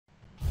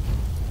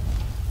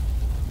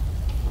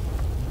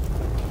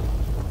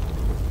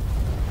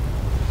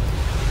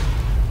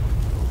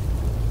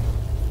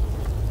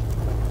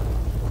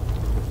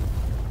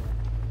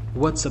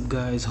What's up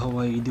guys, how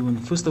are you doing?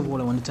 First of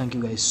all, I want to thank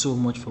you guys so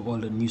much for all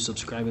the new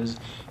subscribers.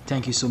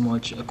 Thank you so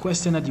much. A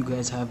question that you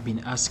guys have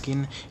been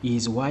asking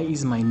is, why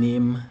is my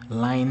name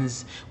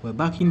Lines? Well,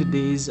 back in the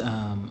days,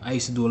 I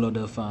used to do a lot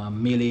of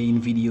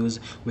meleeing videos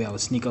where I would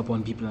sneak up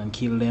on people and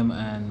kill them,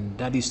 and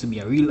that used to be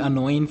a real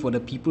annoying for the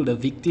people, the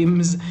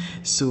victims.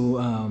 So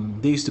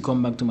they used to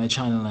come back to my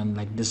channel and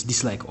like just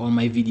dislike all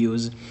my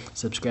videos,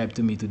 subscribe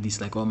to me to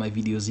dislike all my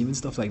videos, even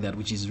stuff like that,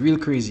 which is real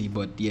crazy,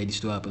 but yeah, it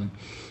used to happen.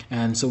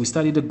 And so we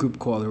started a group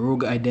called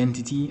Rogue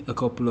Identity. A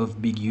couple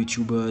of big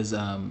YouTubers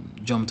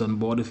jumped on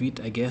board with it.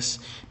 I guess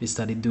they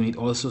started doing it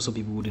also, so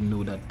people wouldn't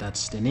know that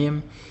that's the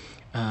name.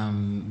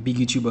 Big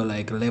YouTuber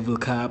like Level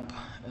Cap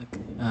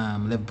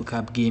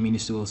Gaming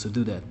used to also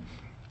do that.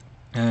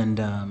 And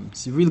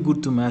it's real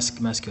good to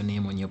mask your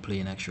name when you're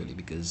playing, actually,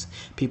 because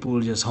people will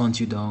just hunt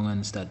you down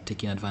and start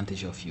taking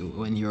advantage of you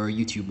when you're a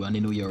YouTuber and they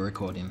know you're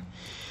recording.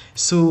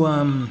 So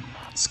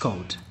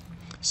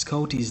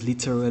Scout is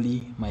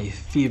literally my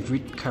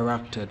favorite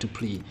character to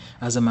play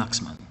as a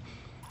marksman.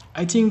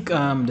 I think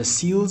the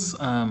SEALs,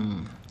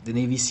 the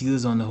Navy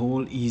SEALs on the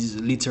whole, is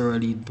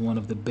literally one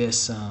of the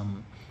best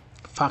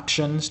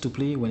factions to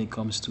play when it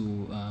comes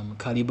to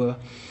caliber.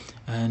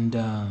 And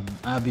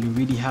I've been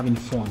really having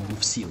fun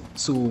with SEAL.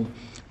 So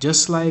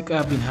just like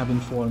I've been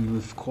having fun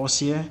with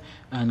Corsair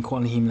and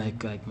calling him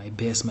like my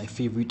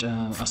favorite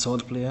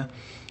assault player,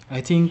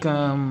 I think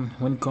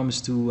when it comes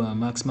to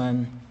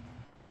Marksman,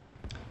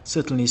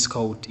 certainly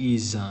Scout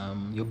is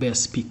your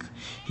best pick.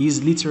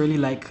 He's literally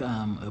like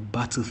a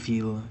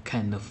battlefield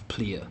kind of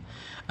player,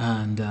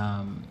 and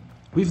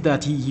with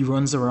that he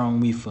runs around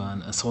with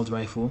an assault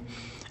rifle.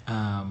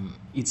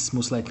 It's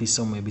most likely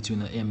somewhere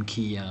between an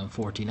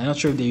MK14. I'm not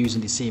sure if they're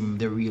using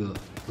the real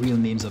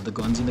names of the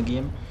guns in the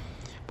game,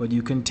 but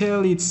you can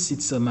tell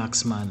it's a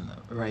Marksman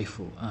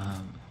rifle.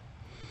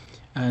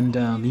 And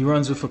he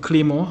runs with a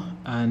Claymore,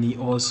 and he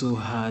also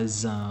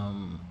has a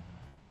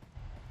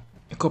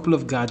couple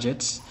of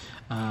gadgets.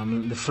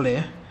 The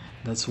flare,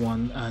 that's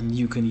one, and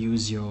you can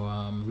use your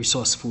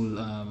resourceful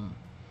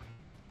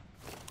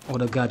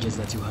other gadgets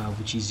that you have,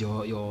 which is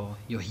your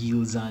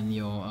heals and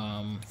your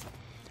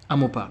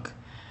ammo pack.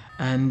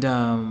 And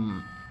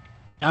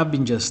I've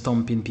been just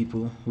stomping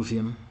people with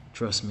him.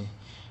 Trust me,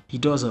 he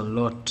does a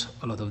lot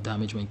of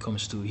damage when it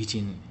comes to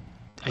hitting.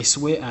 I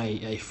swear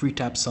I free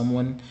tap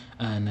someone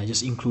and I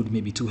just include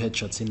maybe 2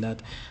 headshots in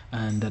that,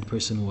 and that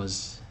person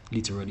was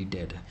literally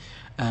dead.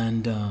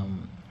 And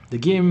the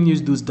game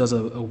does a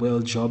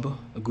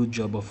good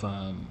job of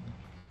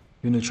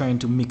trying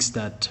to mix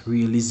that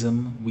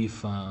realism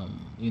with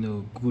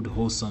good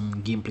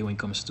wholesome gameplay when it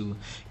comes to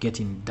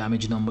getting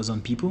damage numbers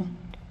on people,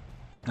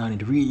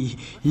 and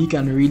he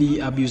can really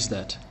abuse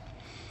that.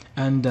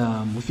 And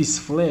with his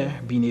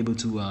flare, being able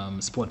to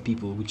spot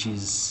people, which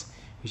is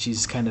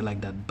kind of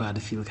like that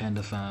battlefield kind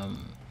of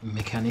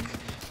mechanic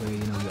where you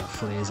have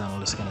flares and all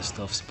this kind of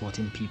stuff,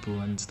 spotting people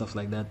and stuff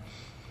like that.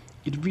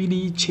 It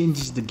really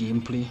changes the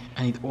gameplay,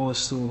 and it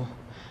also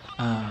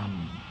I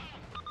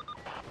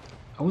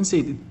wouldn't say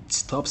it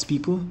stops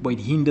people, but it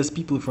hinders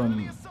people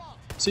from.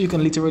 So you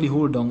can literally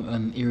hold down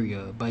an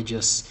area by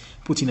just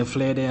putting a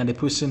flare there, and the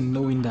person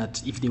knowing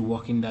that if they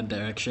walk in that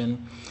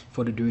direction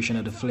for the duration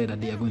of the flare that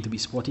they are going to be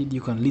spotted,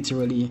 you can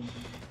literally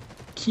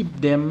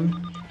keep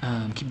them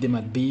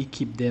at bay,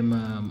 keep them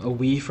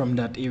away from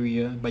that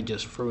area by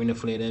just throwing a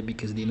flare there,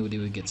 because they know they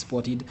will get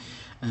spotted,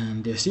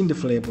 and they've seen the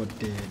flare, but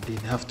they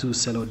have to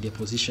sell out their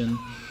position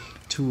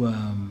to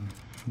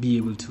be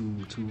able to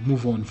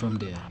move on from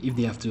there. If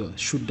they have to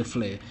shoot the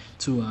flare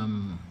to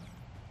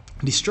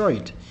destroy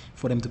it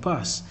for them to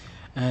pass.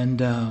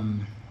 And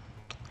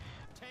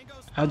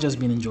I've just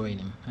been enjoying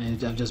him.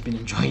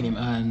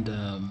 And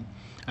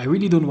I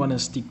really don't want to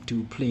stick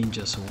to playing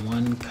just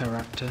one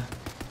character,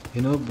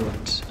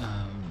 but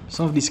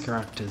some of these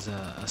characters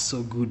are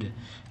so good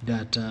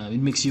that it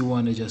makes you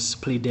want to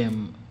just play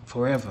them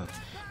forever.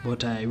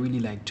 But I really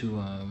like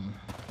to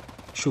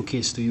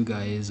showcase to you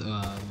guys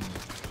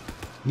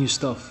new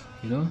stuff.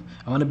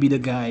 I want to be the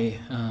guy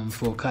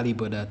for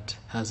Caliber that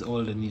has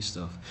all the new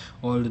stuff,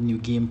 all the new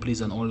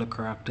gameplays and all the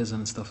characters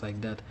and stuff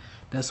like that.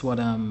 That's what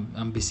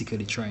I'm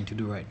basically trying to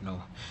do right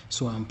now.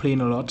 So I'm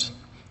playing a lot.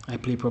 I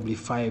play probably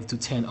 5 to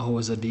 10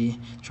 hours a day,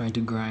 trying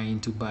to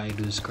grind to buy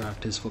those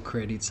characters for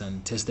credits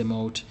and test them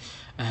out.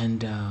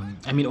 And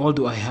I mean,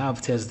 although I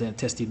have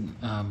tested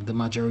the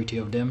majority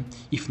of them,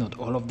 if not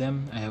all of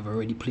them, I have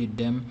already played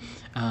them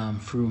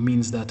through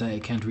means that I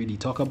can't really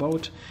talk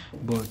about.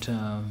 But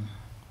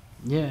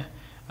yeah,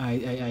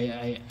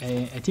 I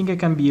think I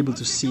can be able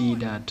to see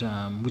that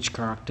which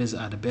characters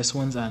are the best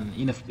ones, and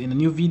in a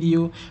new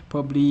video,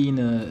 probably in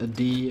a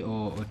day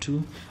or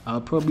two,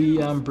 I'll probably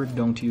break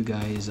down to you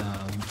guys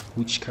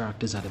which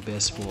characters are the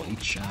best for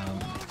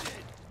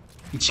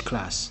each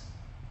class,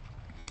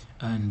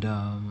 and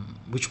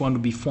which one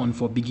would be fun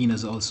for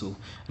beginners also.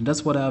 And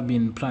that's what I've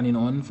been planning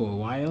on for a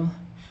while,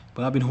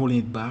 but I've been holding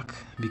it back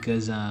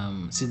because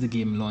since the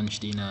game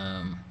launched in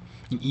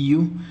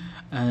EU,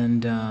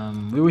 and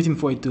we're waiting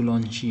for it to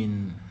launch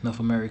in North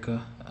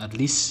America, at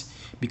least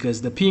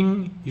because the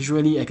ping,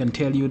 usually I can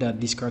tell you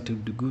that this character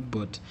will do good,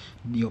 but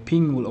your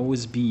ping will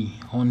always be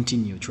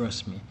haunting you,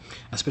 trust me,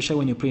 especially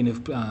when you're playing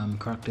with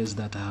characters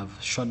that have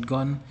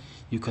shotgun.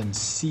 You can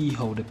see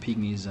how the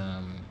ping is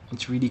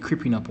it's really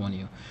creeping up on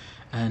you,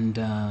 and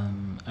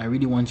I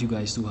really want you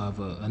guys to have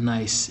a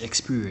nice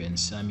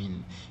experience. I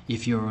mean,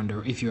 if you're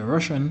a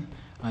Russian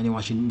and you're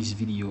watching this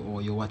video,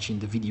 or you're watching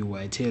the video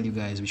where I tell you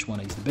guys which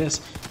one is the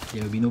best,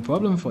 there will be no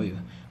problem for you.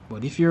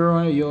 But if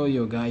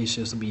your guy is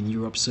supposed to be in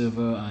Europe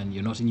server and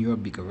you're not in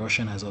Europe because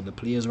Russian has all the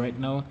players right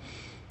now,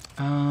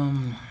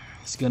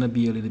 it's gonna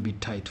be a little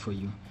bit tight for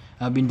you.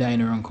 I've been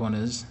dying around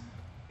corners.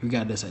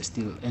 Regardless, I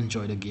still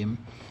enjoy the game,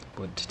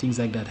 but things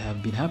like that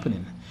have been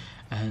happening,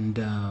 and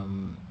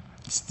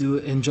it's still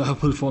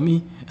enjoyable for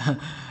me.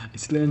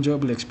 It's still an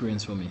enjoyable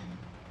experience for me,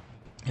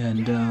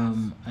 and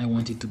I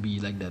want it to be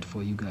like that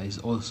for you guys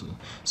also.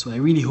 So I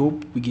really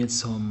hope we get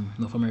some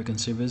North American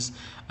servers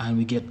and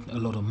we get a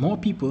lot of more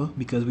people,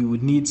 because we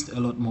would need a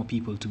lot more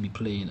people to be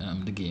playing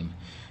the game.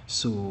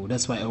 So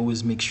that's why I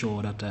always make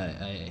sure that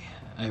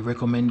I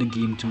recommend the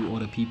game to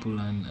other people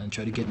and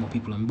try to get more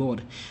people on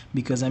board,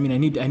 because I mean,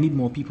 I need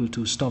more people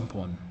to stomp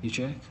on. You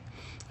check?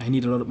 I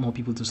need a lot more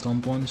people to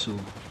stomp on, so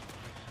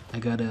I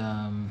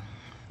gotta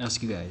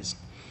ask you guys.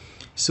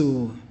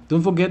 So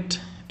don't forget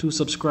to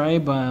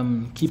subscribe,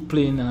 keep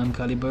playing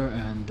Caliber,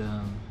 and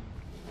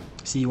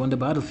see you on the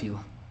battlefield.